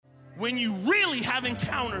when you really have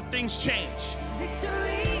encountered, things change.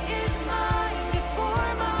 Victory is mine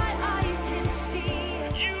before my eyes can see.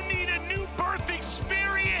 You need a new birth Now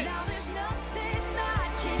experience. there's nothing that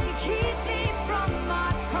can keep me from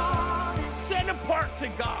my promise. Set apart to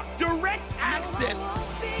God. Direct access. I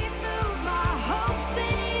won't be moved. My hope's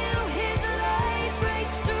in you. His light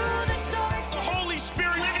breaks through the The darkness. Holy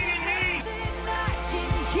Spirit living in me. Nothing that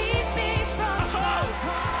can keep me from my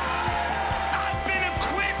promise. I've been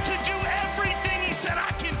equipped to do everything He said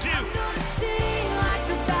I can do. I'm gonna sing like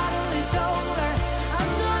the battle is over.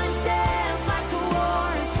 I'm gonna dance like the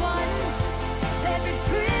war is won. Every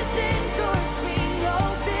prison door swing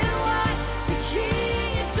open wide. The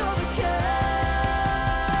King is overcome.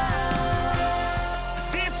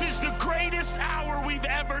 This is the greatest hour we've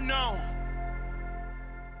ever known.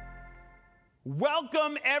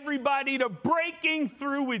 Welcome, everybody, to Breaking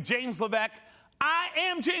Through with James Levesque. I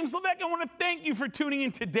am James Levesque. I want to thank you for tuning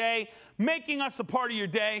in today, making us a part of your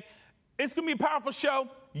day. It's going to be a powerful show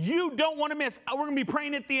you don't want to miss. We're going to be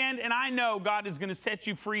praying at the end, and I know God is going to set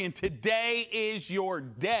you free, and today is your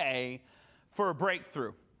day for a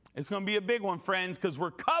breakthrough. It's going to be a big one, friends, because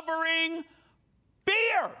we're covering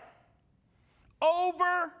fear.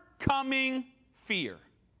 Overcoming fear.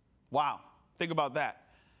 Wow, think about that.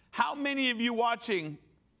 How many of you watching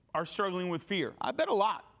are struggling with fear? I bet a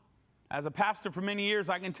lot. As a pastor for many years,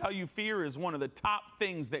 I can tell you fear is one of the top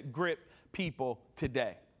things that grip people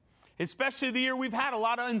today. Especially the year we've had a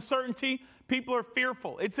lot of uncertainty, people are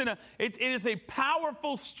fearful. It is a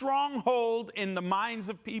powerful stronghold in the minds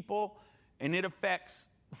of people, and it affects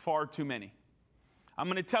far too many. I'm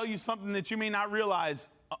going to tell you something that you may not realize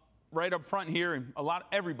right up front here, and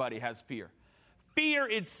everybody has fear. Fear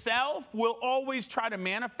itself will always try to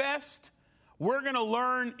manifest. We're going to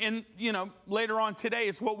learn later on today,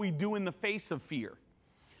 it's what we do in the face of fear.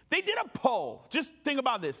 They did a poll. Just think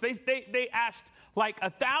about this. They asked like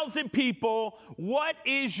 1,000 people, what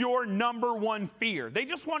is your number one fear? They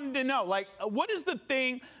just wanted to know, like, what is the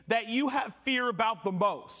thing that you have fear about the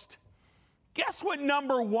most? Guess what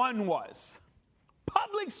number one was?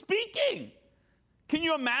 Public speaking. Can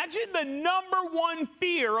you imagine? The number one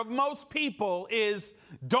fear of most people is,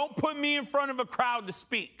 don't put me in front of a crowd to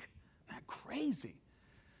speak. Isn't that crazy?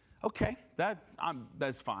 Okay,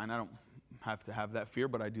 that's fine. I don't have to have that fear,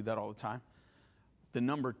 but I do that all the time. The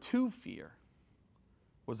number two fear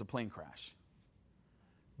was a plane crash.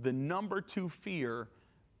 The number two fear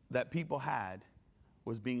that people had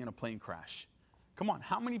was being in a plane crash. Come on,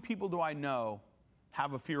 how many people do I know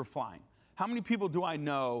have a fear of flying? How many people do I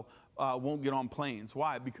know won't get on planes?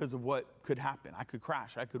 Why? Because of what could happen. I could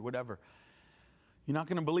crash. I could whatever. You're not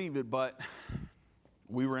going to believe it, but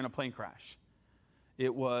we were in a plane crash.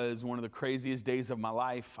 It was one of the craziest days of my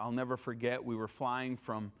life. I'll never forget. We were flying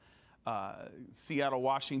from Seattle,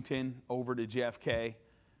 Washington, over to JFK.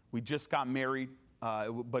 We just got married,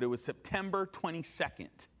 but it was September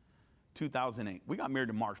 22nd, 2008. We got married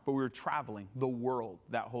in March, but we were traveling the world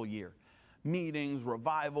that whole year. Meetings,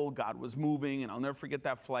 revival, God was moving, and I'll never forget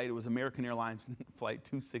that flight. It was American Airlines Flight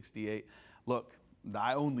 268. Look,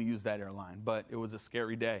 I only use that airline, but it was a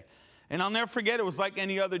scary day. And I'll never forget, it was like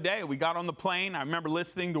any other day. We got on the plane. I remember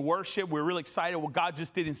listening to worship. We were really excited what God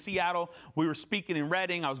just did in Seattle. We were speaking in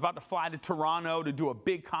Reading. I was about to fly to Toronto to do a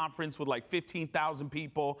big conference with like 15,000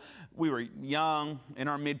 people. We were young, in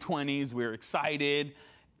our mid-20s. We were excited.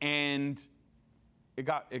 And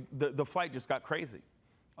the flight just got crazy.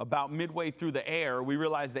 About midway through the air, we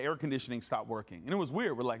realized the air conditioning stopped working. And it was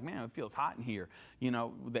weird. We're like, man, it feels hot in here.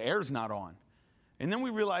 The air's not on. And then we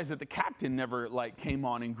realized that the captain never came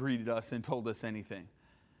on and greeted us and told us anything.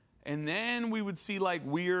 And then we would see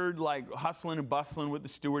weird hustling and bustling with the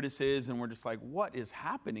stewardesses, and we're just like, what is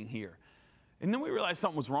happening here? And then we realized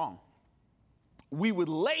something was wrong. We would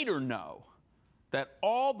later know that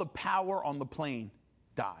all the power on the plane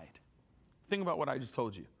died. Think about what I just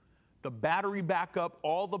told you. The battery backup,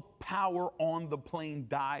 all the power on the plane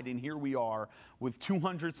died, and here we are with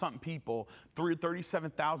 200-something people,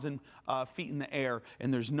 37,000 feet in the air,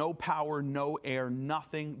 and there's no power, no air,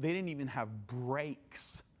 nothing. They didn't even have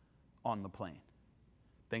brakes on the plane.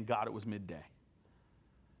 Thank God it was midday.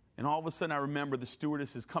 And all of a sudden, I remember the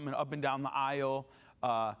stewardess is coming up and down the aisle,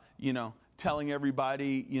 telling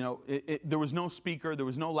everybody, there was no speaker, there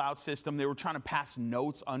was no loud system. They were trying to pass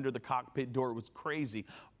notes under the cockpit door. It was crazy.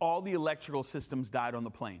 All the electrical systems died on the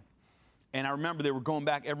plane. And I remember they were going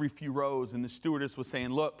back every few rows, and the stewardess was saying,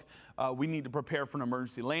 look, we need to prepare for an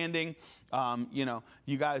emergency landing.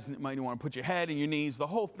 You guys might want to put your head and your knees, the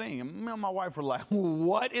whole thing. And me and my wife were like,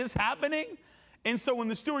 what is happening? And so when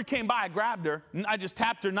the steward came by, I grabbed her, and I just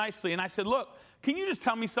tapped her nicely, and I said, look, can you just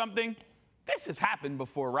tell me something? this has happened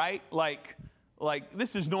before, right? Like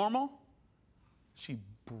this is normal. She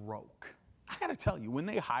broke. I got to tell you, when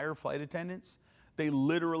they hire flight attendants, they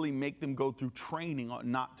literally make them go through training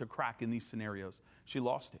on not to crack in these scenarios. She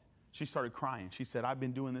lost it. She started crying. She said, I've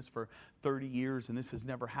been doing this for 30 years and this has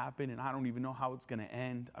never happened and I don't even know how it's going to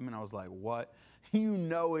end. I mean, I was like, what? You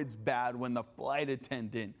know it's bad when the flight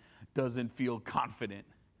attendant doesn't feel confident.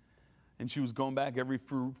 And she was going back every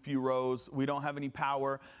few rows. We don't have any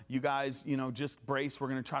power. You guys, just brace. We're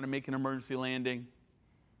going to try to make an emergency landing.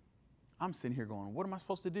 I'm sitting here going, what am I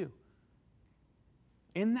supposed to do?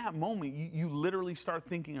 In that moment, you literally start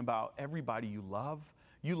thinking about everybody you love.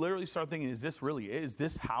 You literally start thinking, is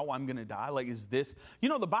this how I'm going to die? Like, is this,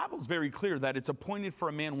 the Bible's very clear that it's appointed for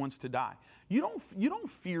a man once to die. You don't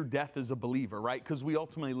fear death as a believer, right? Because we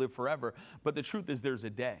ultimately live forever. But the truth is there's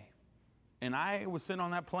a day. And I was sitting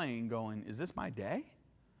on that plane going, is this my day?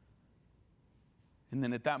 And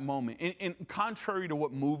then at that moment, and contrary to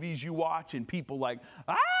what movies you watch and people like,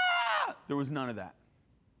 there was none of that.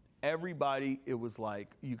 Everybody, it was like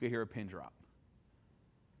you could hear a pin drop.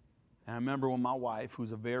 And I remember when my wife,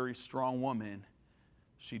 who's a very strong woman,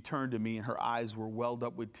 she turned to me and her eyes were welled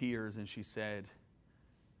up with tears and she said,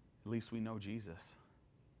 at least we know Jesus.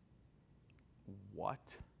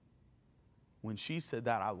 What? When she said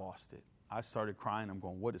that, I lost it. I started crying. I'm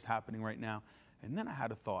going, what is happening right now? And then I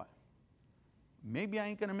had a thought. Maybe I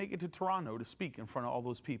ain't going to make it to Toronto to speak in front of all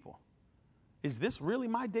those people. Is this really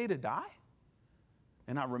my day to die?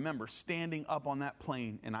 And I remember standing up on that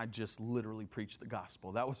plane and I just literally preached the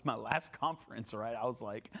gospel. That was my last conference, right? I was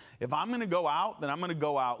like, if I'm going to go out, then I'm going to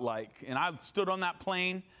go out and I stood on that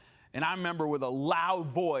plane and I remember with a loud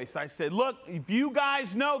voice, I said, look, if you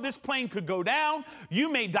guys know this plane could go down, you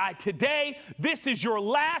may die today. This is your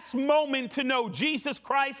last moment to know Jesus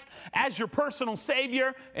Christ as your personal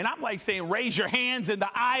Savior. And I'm like saying, raise your hands in the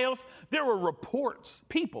aisles. There were reports,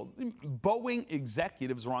 people, Boeing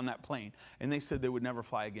executives were on that plane, and they said they would never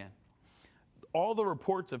fly again. All the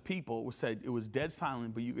reports of people said it was dead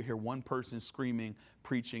silent, but you could hear one person screaming,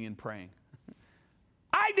 preaching, and praying.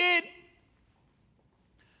 I did.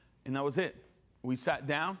 And that was it. We sat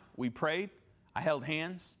down, we prayed, I held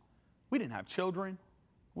hands. We didn't have children.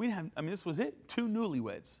 This was it. 2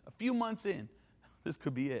 newlyweds, a few months in. This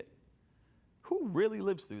could be it. Who really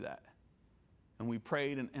lives through that? And we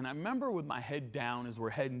prayed, and I remember with my head down as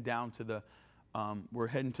we're heading down to the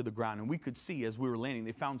ground, and we could see as we were landing,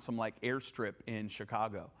 they found some airstrip in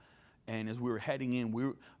Chicago. And as we were heading in, we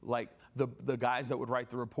were the guys that would write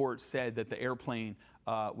the report said that the airplane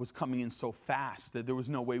was coming in so fast that there was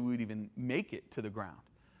no way we would even make it to the ground.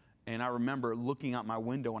 And I remember looking out my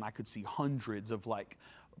window and I could see hundreds of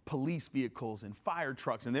police vehicles and fire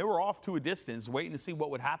trucks, and they were off to a distance waiting to see what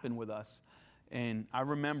would happen with us. And I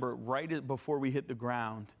remember right before we hit the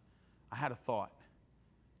ground, I had a thought.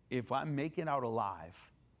 If I make it out alive,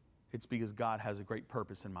 it's because God has a great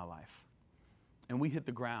purpose in my life. And we hit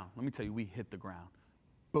the ground. Let me tell you, we hit the ground.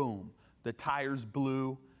 Boom. The tires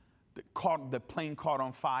blew. The plane caught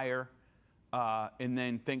on fire. And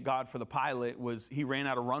then thank God for the pilot, he ran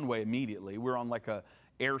out of runway immediately. We were on a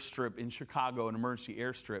airstrip in Chicago, an emergency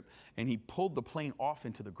airstrip, and he pulled the plane off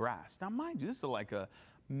into the grass. Now, mind you, this is a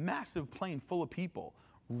massive plane full of people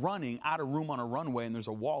running out of room on a runway, and there's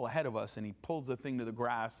a wall ahead of us, and he pulls the thing to the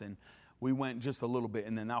grass, and we went just a little bit,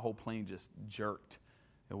 and then that whole plane just jerked.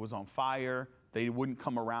 It was on fire. They wouldn't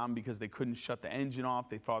come around because they couldn't shut the engine off.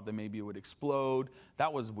 They thought that maybe it would explode.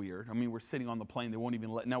 That was weird. We're sitting on the plane. They won't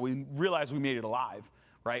even let. Now, we realized we made it alive,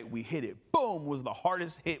 right? We hit it. Boom, was the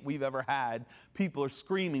hardest hit we've ever had. People are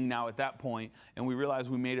screaming now at that point, and we realized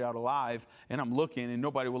we made it out alive. And I'm looking, and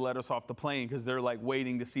nobody will let us off the plane because they're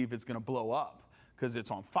waiting to see if it's going to blow up because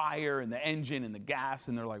it's on fire and the engine and the gas.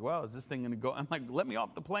 And they're like, well, is this thing going to go? I'm like, let me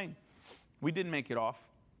off the plane. We didn't make it off.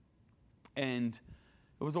 And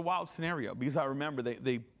it was a wild scenario because I remember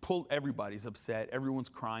they pulled, everybody's upset, everyone's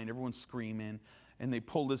crying, everyone's screaming, and they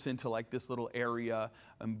pulled us into this little area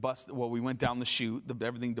and we went down the chute,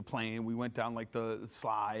 everything to plane, we went down the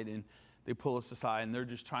slide, and they pull us aside, and they're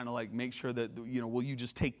just trying to make sure that, will you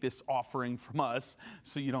just take this offering from us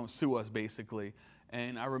so you don't sue us, basically.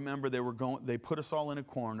 And I remember they put us all in a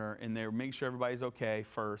corner, and they were making sure everybody's okay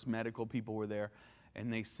first, medical people were there,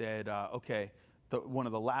 and they said, okay, one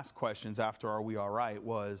of the last questions after are we all right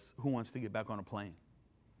was, who wants to get back on a plane?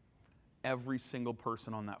 Every single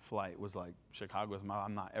person on that flight was like,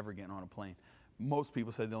 I'm not ever getting on a plane. Most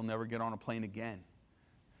people said they'll never get on a plane again.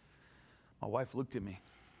 My wife looked at me.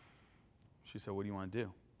 She said, what do you want to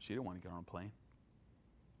do? She didn't want to get on a plane.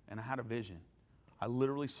 And I had a vision. I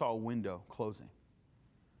literally saw a window closing.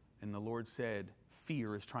 And the Lord said,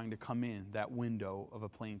 fear is trying to come in that window of a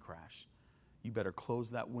plane crash. you better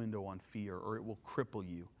close that window on fear or it will cripple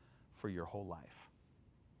you for your whole life.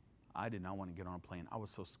 I did not want to get on a plane. I was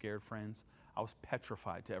so scared, friends. I was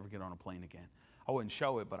petrified to ever get on a plane again. I wouldn't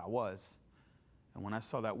show it, but I was. And when I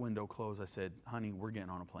saw that window close, I said, honey, we're getting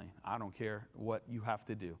on a plane. I don't care what you have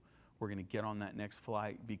to do. We're going to get on that next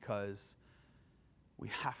flight because we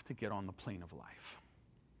have to get on the plane of life.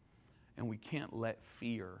 And we can't let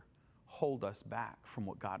fear hold us back from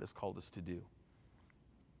what God has called us to do.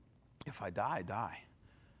 If I die, I die.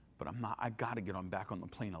 But I got to get back on the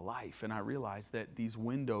plane of life. And I realize that these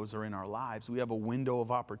windows are in our lives. We have a window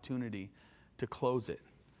of opportunity to close it.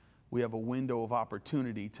 We have a window of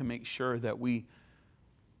opportunity to make sure that we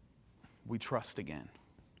trust again.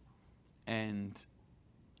 And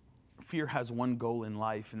fear has one goal in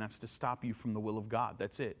life, and that's to stop you from the will of God.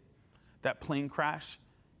 That's it. That plane crash,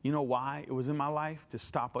 you know why it was in my life? To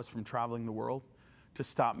stop us from traveling the world, to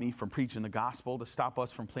stop me from preaching the gospel, to stop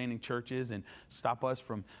us from planting churches, and stop us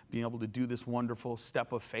from being able to do this wonderful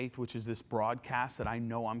step of faith, which is this broadcast that I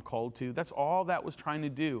know I'm called to. That's all that was trying to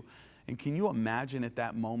do. And can you imagine at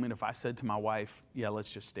that moment if I said to my wife, yeah,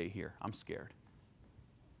 let's just stay here. I'm scared.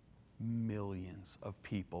 Millions of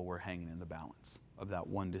people were hanging in the balance of that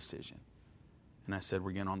one decision. And I said,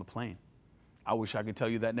 we're getting on the plane. I wish I could tell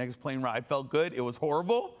you that next plane ride felt good. It was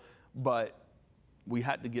horrible, but we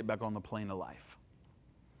had to get back on the plane of life.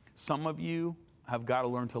 Some of you have got to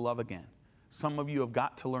learn to love again. Some of you have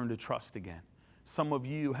got to learn to trust again. Some of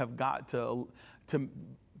you have got to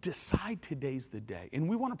decide today's the day. And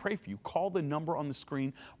we want to pray for you. Call the number on the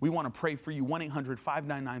screen. We want to pray for you,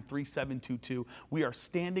 1-800-599-3722. We are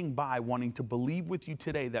standing by wanting to believe with you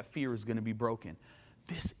today that fear is going to be broken.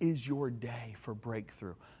 This is your day for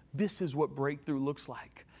breakthrough. This is what breakthrough looks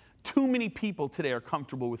like. Too many people today are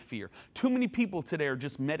comfortable with fear. Too many people today are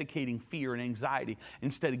just medicating fear and anxiety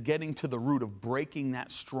instead of getting to the root of breaking that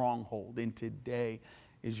stronghold. And today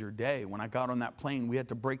is your day. When I got on that plane, we had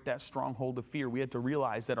to break that stronghold of fear. We had to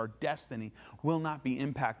realize that our destiny will not be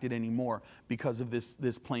impacted anymore because of this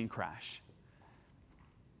plane crash.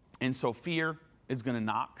 And so fear is going to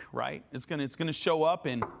knock, right? It's going to show up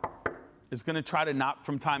and it's going to try to knock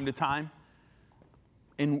from time to time.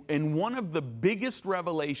 And one of the biggest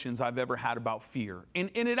revelations I've ever had about fear,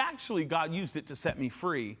 and it actually, God used it to set me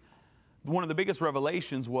free. One of the biggest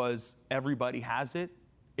revelations was everybody has it.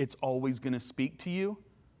 It's always going to speak to you,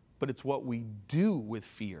 but it's what we do with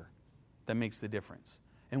fear that makes the difference.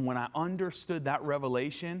 And when I understood that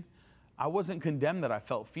revelation, I wasn't condemned that I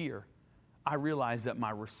felt fear. I realized that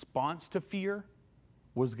my response to fear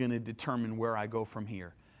was going to determine where I go from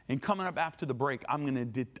here. And coming up after the break, I'm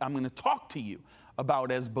going to talk to you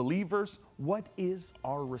about, as believers, what is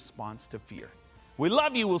our response to fear. We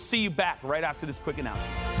love you. We'll see you back right after this quick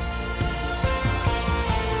announcement.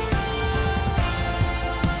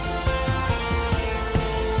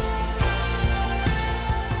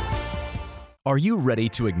 Are you ready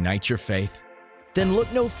to ignite your faith? Then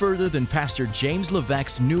look no further than Pastor James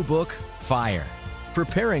Levesque's new book, Fire,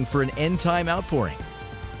 Preparing for an End-Time Outpouring.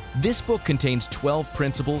 This book contains 12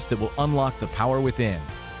 principles that will unlock the power within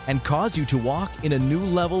and cause you to walk in a new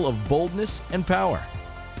level of boldness and power.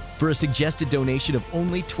 For a suggested donation of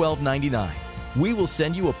only $12.99, we will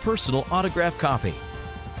send you a personal autographed copy.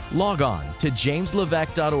 Log on to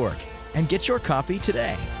jameslevesque.org and get your copy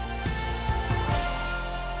today.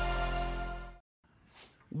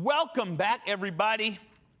 Welcome back, everybody.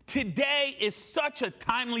 Today is such a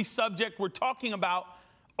timely subject. We're talking about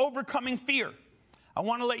overcoming fear. I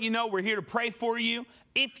want to let you know we're here to pray for you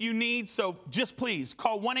if you need. So just please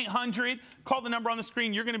call 1-800, call the number on the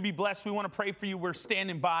screen. You're going to be blessed. We want to pray for you. We're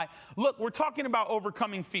standing by. Look, we're talking about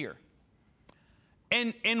overcoming fear.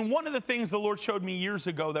 And one of the things the Lord showed me years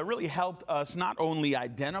ago that really helped us not only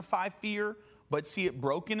identify fear, but see it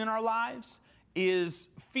broken in our lives is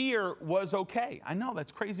fear was okay. I know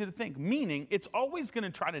that's crazy to think, meaning it's always going to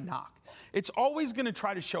try to knock. It's always going to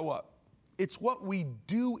try to show up. It's what we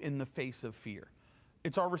do in the face of fear.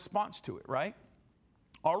 It's our response to it, right?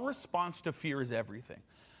 Our response to fear is everything.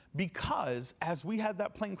 Because as we had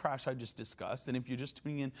that plane crash I just discussed, and if you're just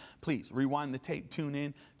tuning in, please rewind the tape, tune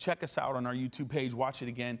in, check us out on our YouTube page, watch it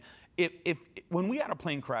again. When we had a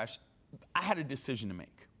plane crash, I had a decision to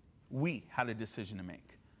make. We had a decision to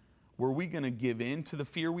make. Were we going to give in to the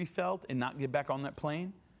fear we felt and not get back on that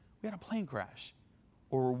plane? We had a plane crash.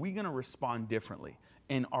 Or were we going to respond differently?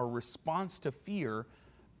 And our response to fear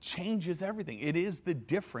changes everything. It is the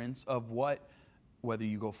difference of whether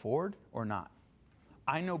you go forward or not.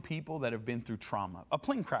 I know people that have been through trauma. A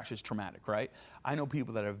plane crash is traumatic, right? I know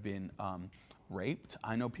people that have been raped.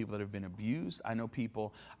 I know people that have been abused. I know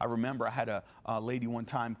people, I remember I had a lady one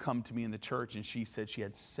time come to me in the church, and she said she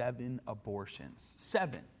had 7 abortions.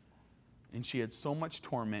 7. And she had so much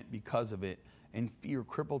torment because of it, and fear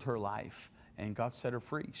crippled her life, and God set her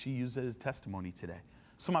free. She used it as testimony today.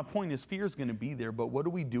 So my point is, fear is going to be there, but what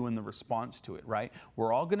do we do in the response to it, right?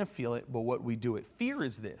 We're all going to feel it, but what we do it. Fear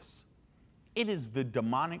is this. It is the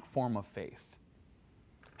demonic form of faith.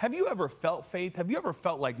 Have you ever felt faith? Have you ever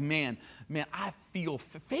felt like, man, I feel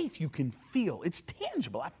faith? You can feel. It's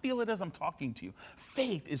tangible. I feel it as I'm talking to you.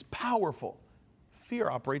 Faith is powerful. Fear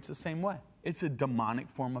operates the same way. It's a demonic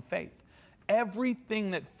form of faith.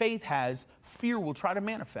 Everything that faith has, fear will try to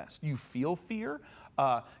manifest. You feel fear.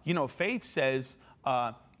 Faith says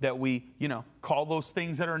that we, call those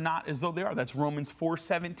things that are not as though they are. That's Romans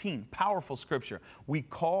 4:17, powerful scripture. We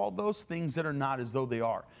call those things that are not as though they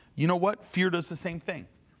are. You know what? Fear does the same thing.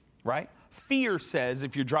 Right? Fear says,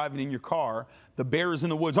 if you're driving in your car, the bear is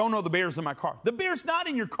in the woods. Oh no, the bear's in my car. The bear's not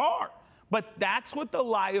in your car. But that's what the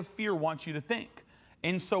lie of fear wants you to think.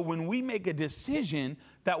 And so when we make a decision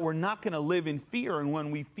that we're not going to live in fear, and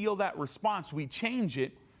when we feel that response, we change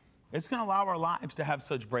it, it's going to allow our lives to have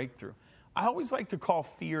such breakthrough. I always like to call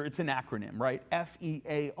fear, it's an acronym, right?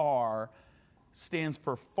 FEAR stands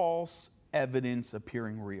for false evidence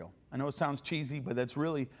appearing real. I know it sounds cheesy, but that's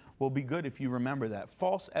really will be good if you remember that.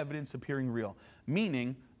 False evidence appearing real,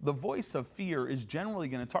 meaning the voice of fear is generally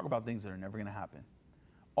going to talk about things that are never going to happen.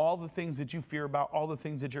 All the things that you fear about, all the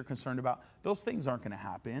things that you're concerned about, those things aren't going to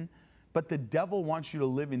happen. But the devil wants you to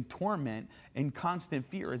live in torment and constant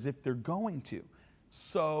fear as if they're going to,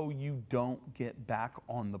 so you don't get back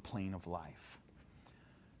on the plane of life.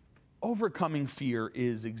 Overcoming fear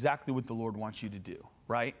is exactly what the Lord wants you to do,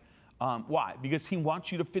 right? Why? Because he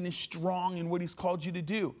wants you to finish strong in what he's called you to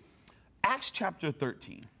do. Acts chapter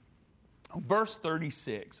 13, verse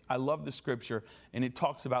 36. I love the scripture, and it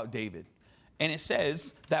talks about David. And it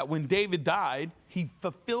says that when David died, he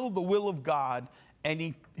fulfilled the will of God, and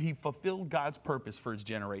he fulfilled God's purpose for his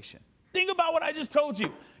generation. Think about what I just told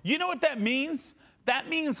you. You know what that means? That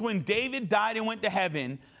means when David died and went to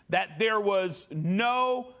heaven, that there was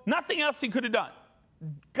nothing else he could have done.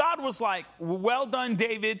 God was like, well done,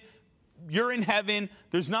 David. You're in heaven.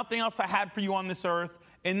 There's nothing else I had for you on this earth.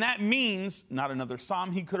 And that means not another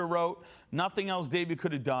psalm he could have wrote, nothing else David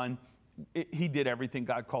could have done. He did everything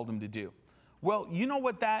God called him to do. Well, you know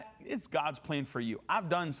what it's God's plan for you. I've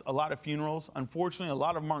done a lot of funerals. Unfortunately, a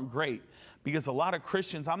lot of them aren't great because a lot of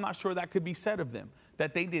Christians, I'm not sure that could be said of them,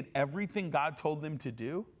 that they did everything God told them to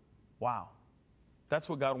do. Wow. That's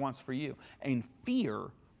what God wants for you. And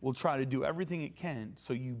fear will try to do everything it can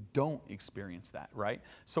so you don't experience that, right?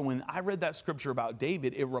 So when I read that scripture about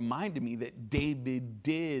David, it reminded me that David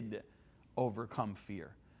did overcome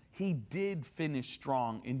fear. He did finish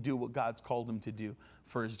strong and do what God's called him to do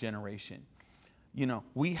for his generation.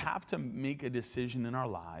 We have to make a decision in our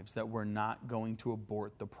lives that we're not going to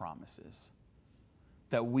abort the promises,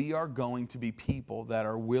 that we are going to be people that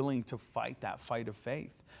are willing to fight that fight of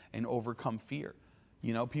faith and overcome fear.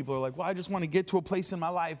 People are like, well, I just want to get to a place in my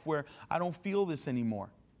life where I don't feel this anymore.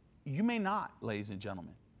 You may not, ladies and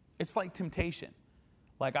gentlemen. It's like temptation.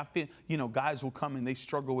 Like I feel, guys will come and they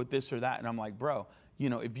struggle with this or that. And I'm like, bro,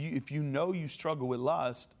 if you struggle with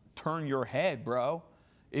lust, turn your head, bro.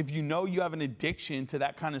 If you know you have an addiction to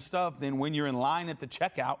that kind of stuff, then when you're in line at the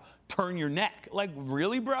checkout, turn your neck. Like,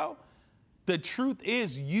 really, bro? The truth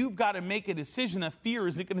is you've got to make a decision that fear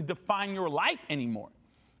isn't going to define your life anymore.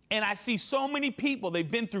 And I see so many people, they've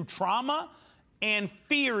been through trauma, and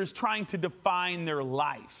fear is trying to define their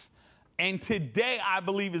life. And today, I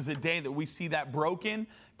believe, is a day that we see that broken.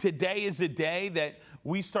 Today is a day that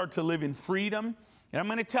we start to live in freedom. And I'm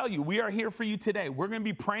going to tell you, we are here for you today. We're going to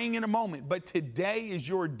be praying in a moment, but today is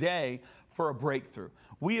your day for a breakthrough.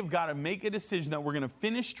 We have got to make a decision that we're going to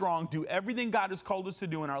finish strong, do everything God has called us to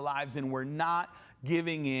do in our lives, and we're not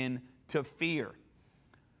giving in to fear.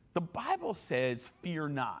 The Bible says, fear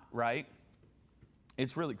not, right?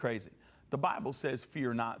 It's really crazy. The Bible says,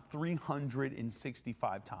 fear not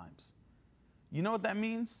 365 times. You know what that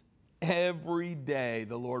means? Every day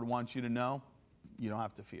the Lord wants you to know you don't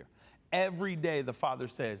have to fear. Every day the Father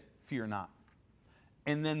says, fear not.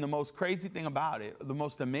 And then the most crazy thing about it, the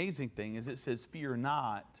most amazing thing is it says, fear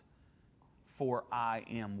not, for I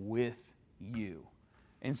am with you.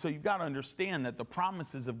 And so you've got to understand that the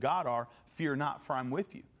promises of God are, fear not, for I'm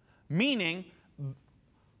with you. Meaning,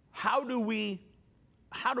 how do we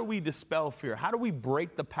dispel fear? How do we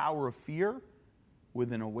break the power of fear?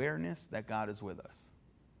 With an awareness that God is with us.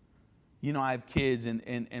 I have kids,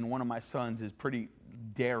 and one of my sons is pretty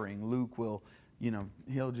daring. Luke will,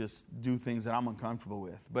 he'll just do things that I'm uncomfortable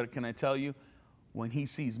with. But can I tell you, when he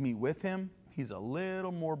sees me with him, he's a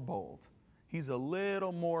little more bold. He's a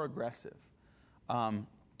little more aggressive.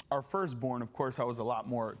 Our firstborn, of course, I was a lot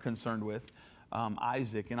more concerned with,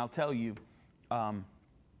 Isaac. And I'll tell you,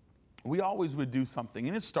 we always would do something,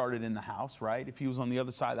 and it started in the house, right? If he was on the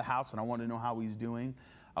other side of the house and I wanted to know how he's doing,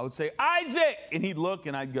 I would say, Isaac! And he'd look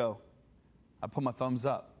and I'd go, I'd put my thumbs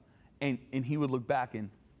up. And he would look back and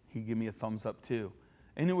he'd give me a thumbs up too.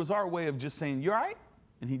 And it was our way of just saying, you all right?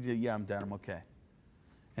 And he did, yeah, Dad, I'm okay.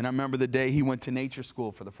 And I remember the day he went to nature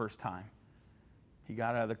school for the first time. He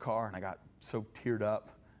got out of the car and I got so teared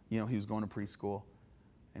up. You know, he was going to preschool.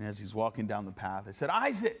 And as he's walking down the path, I said,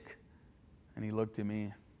 Isaac! And he looked at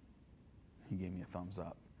me. He gave me a thumbs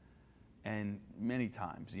up. And many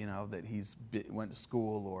times, you know, that went to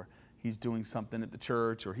school or he's doing something at the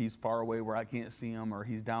church or he's far away where I can't see him or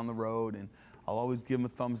he's down the road, and I'll always give him a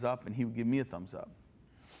thumbs up and he would give me a thumbs up.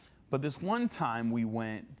 But this one time we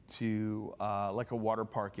went to like a water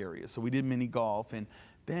park area. So we did mini golf, and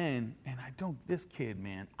this kid,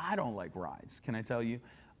 man, I don't like rides. Can I tell you?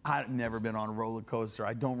 I've never been on a roller coaster.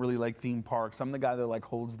 I don't really like theme parks. I'm the guy that like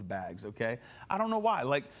holds the bags, okay? I don't know why.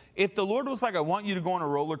 Like, if the Lord was like, I want you to go on a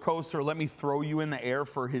roller coaster, let me throw you in the air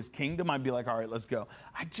for his kingdom, I'd be like, all right, let's go.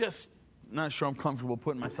 Not sure I'm comfortable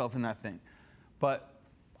putting myself in that thing. But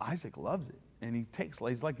Isaac loves it. And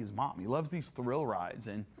he's like his mom. He loves these thrill rides.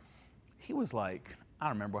 And he was like, I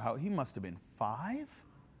don't remember he must have been 5.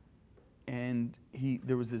 And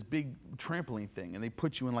there was this big trampoline thing, and they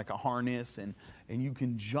put you in like a harness, and you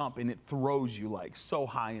can jump, and it throws you like so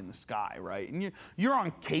high in the sky, right? And you're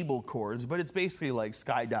on cable cords, but it's basically like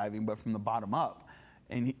skydiving, but from the bottom up.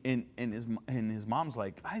 And his mom's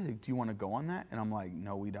like, Isaac, do you want to go on that? And I'm like,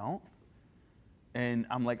 no, we don't. And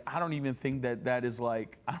I'm like, I don't even think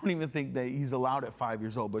that he's allowed at 5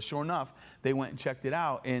 years old. But sure enough, they went and checked it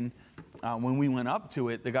out. And when we went up to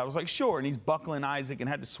it, the guy was like, sure. And he's buckling Isaac and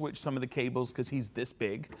had to switch some of the cables because he's this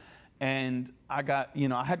big. And I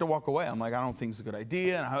had to walk away. I'm like, I don't think it's a good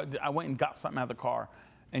idea. And I went and got something out of the car.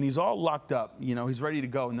 And he's all locked up. You know, he's ready to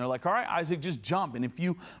go. And they're like, all right, Isaac, just jump. And if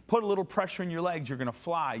you put a little pressure in your legs, you're going to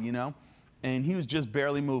fly, you know. And he was just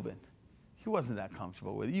barely moving. He wasn't that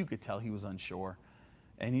comfortable with it. You could tell he was unsure.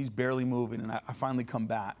 And he's barely moving. And I finally come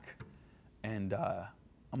back. And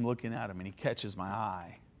I'm looking at him. And he catches my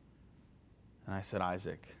eye. And I said,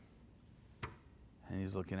 Isaac. And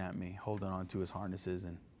he's looking at me, holding on to his harnesses.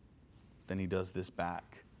 And then he does this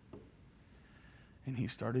back. And he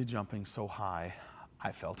started jumping so high,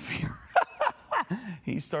 I felt fear.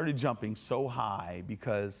 He started jumping so high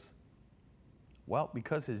because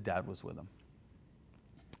his dad was with him.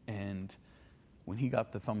 And when he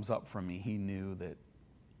got the thumbs up from me, he knew that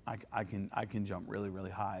I can jump really,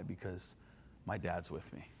 really high because my dad's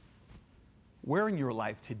with me. Where in your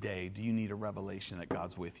life today do you need a revelation that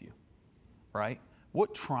God's with you, right?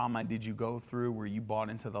 What trauma did you go through where you bought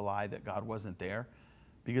into the lie that God wasn't there?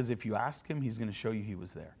 Because if you ask him, he's going to show you he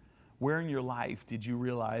was there. Where in your life did you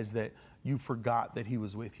realize that you forgot that he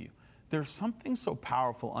was with you? There's something so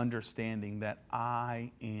powerful understanding that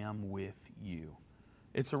I am with you.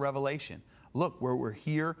 It's a revelation. Look, we're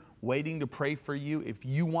here waiting to pray for you. If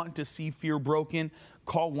you want to see fear broken,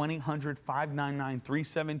 call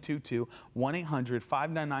 1-800-599-3722,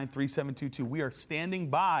 1-800-599-3722. We are standing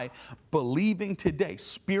by, believing today,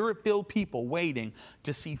 spirit-filled people waiting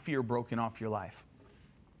to see fear broken off your life.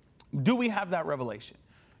 Do we have that revelation?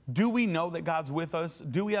 Do we know that God's with us?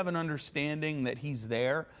 Do we have an understanding that he's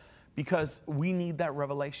there? Because we need that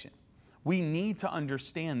revelation. We need to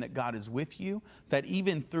understand that God is with you, that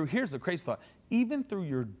even through, here's the crazy thought, even through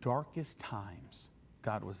your darkest times,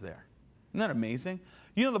 God was there. Isn't that amazing?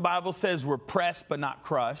 You know, the Bible says we're pressed but not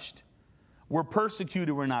crushed. We're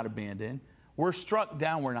persecuted, we're not abandoned. We're struck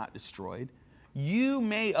down, we're not destroyed. You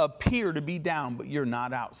may appear to be down, but you're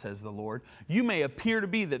not out, says the Lord. You may appear to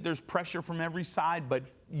be that there's pressure from every side, but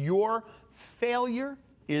your failure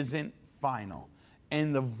isn't final.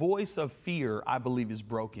 And the voice of fear, I believe, is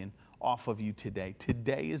broken off of you today.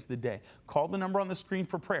 Today is the day. Call the number on the screen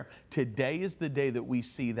for prayer. Today is the day that we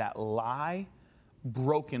see that lie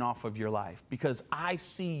broken off of your life, because I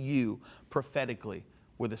see you prophetically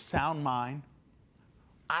with a sound mind.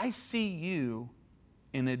 I see you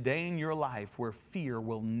in a day in your life where fear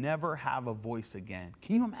will never have a voice again.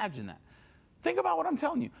 Can you imagine that? Think about what I'm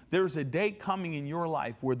telling you. There's a day coming in your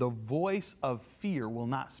life where the voice of fear will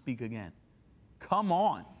not speak again. Come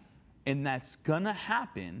on. And that's going to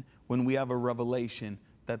happen when we have a revelation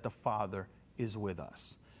that the Father is with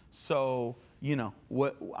us. So, you know,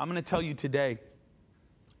 what I'm going to tell you today,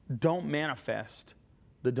 don't manifest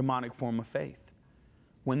the demonic form of faith.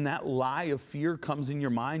 When that lie of fear comes in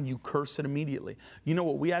your mind, you curse it immediately. You know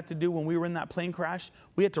what we had to do when we were in that plane crash?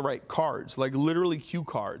 We had to write cards, like literally cue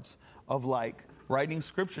cards of like writing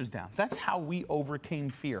scriptures down. That's how we overcame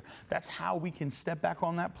fear. That's how we can step back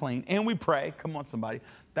on that plane and we pray. Come on, somebody.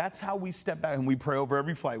 That's how we step back and we pray over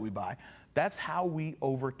every flight we buy. That's how we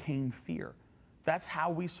overcame fear. That's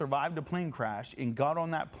how we survived a plane crash and got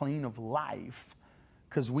on that plane of life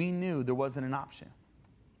because we knew there wasn't an option.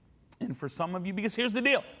 And for some of you, because here's the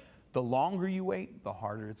deal, the longer you wait, the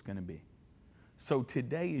harder it's going to be. So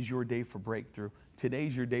today is your day for breakthrough.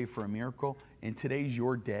 Today's your day for a miracle. And today's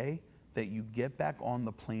your day that you get back on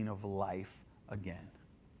the plane of life again.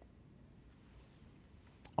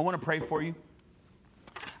 I want to pray for you.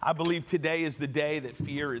 I believe today is the day that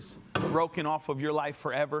fear is broken off of your life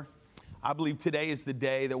forever. I believe today is the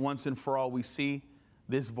day that once and for all we see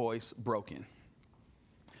this voice broken.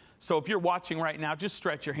 So if you're watching right now, just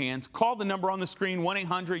stretch your hands. Call the number on the screen,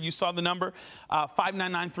 1-800, you saw the number,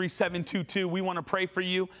 599-3722. We want to pray for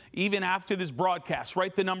you even after this broadcast.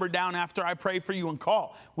 Write the number down after I pray for you and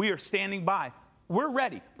call. We are standing by. We're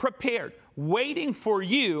ready, prepared, waiting for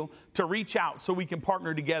you to reach out so we can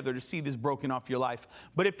partner together to see this broken off your life.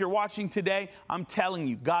 But if you're watching today, I'm telling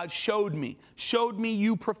you, God showed me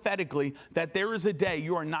you prophetically that there is a day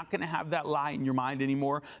you are not going to have that lie in your mind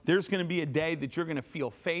anymore. There's going to be a day that you're going to feel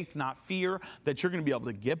faith, not fear, that you're going to be able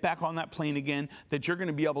to get back on that plane again, that you're going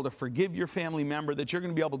to be able to forgive your family member, that you're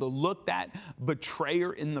going to be able to look that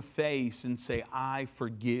betrayer in the face and say, I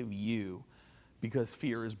forgive you, because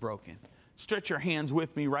fear is broken. Stretch your hands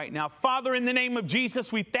with me right now. Father, in the name of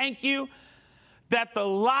Jesus, we thank you that the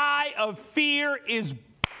lie of fear is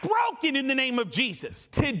broken in the name of Jesus.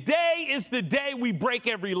 Today is the day we break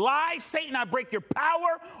every lie. Satan, I break your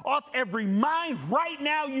power off every mind. Right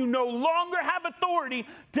now, you no longer have authority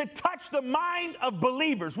to touch the mind of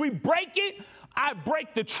believers. We break it. I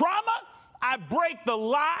break the trauma. I break the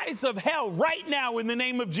lies of hell right now in the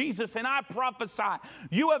name of Jesus, and I prophesy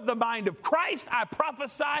you have the mind of Christ. I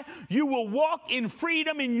prophesy you will walk in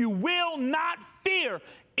freedom and you will not fear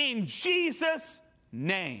in Jesus'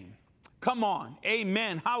 name. Come on.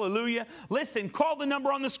 Amen. Hallelujah. Listen, call the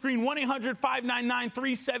number on the screen,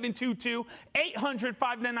 1-800-599-3722,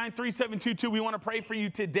 800-599-3722. We want to pray for you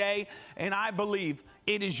today, and I believe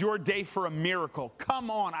it is your day for a miracle. Come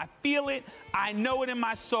on. I feel it. I know it in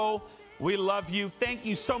my soul. We love you. Thank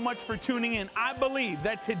you so much for tuning in. I believe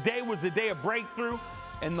that today was a day of breakthrough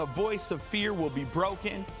and the voice of fear will be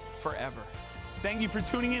broken forever. Thank you for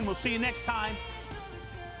tuning in. We'll see you next time.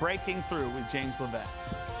 Breaking Through with James Levesque.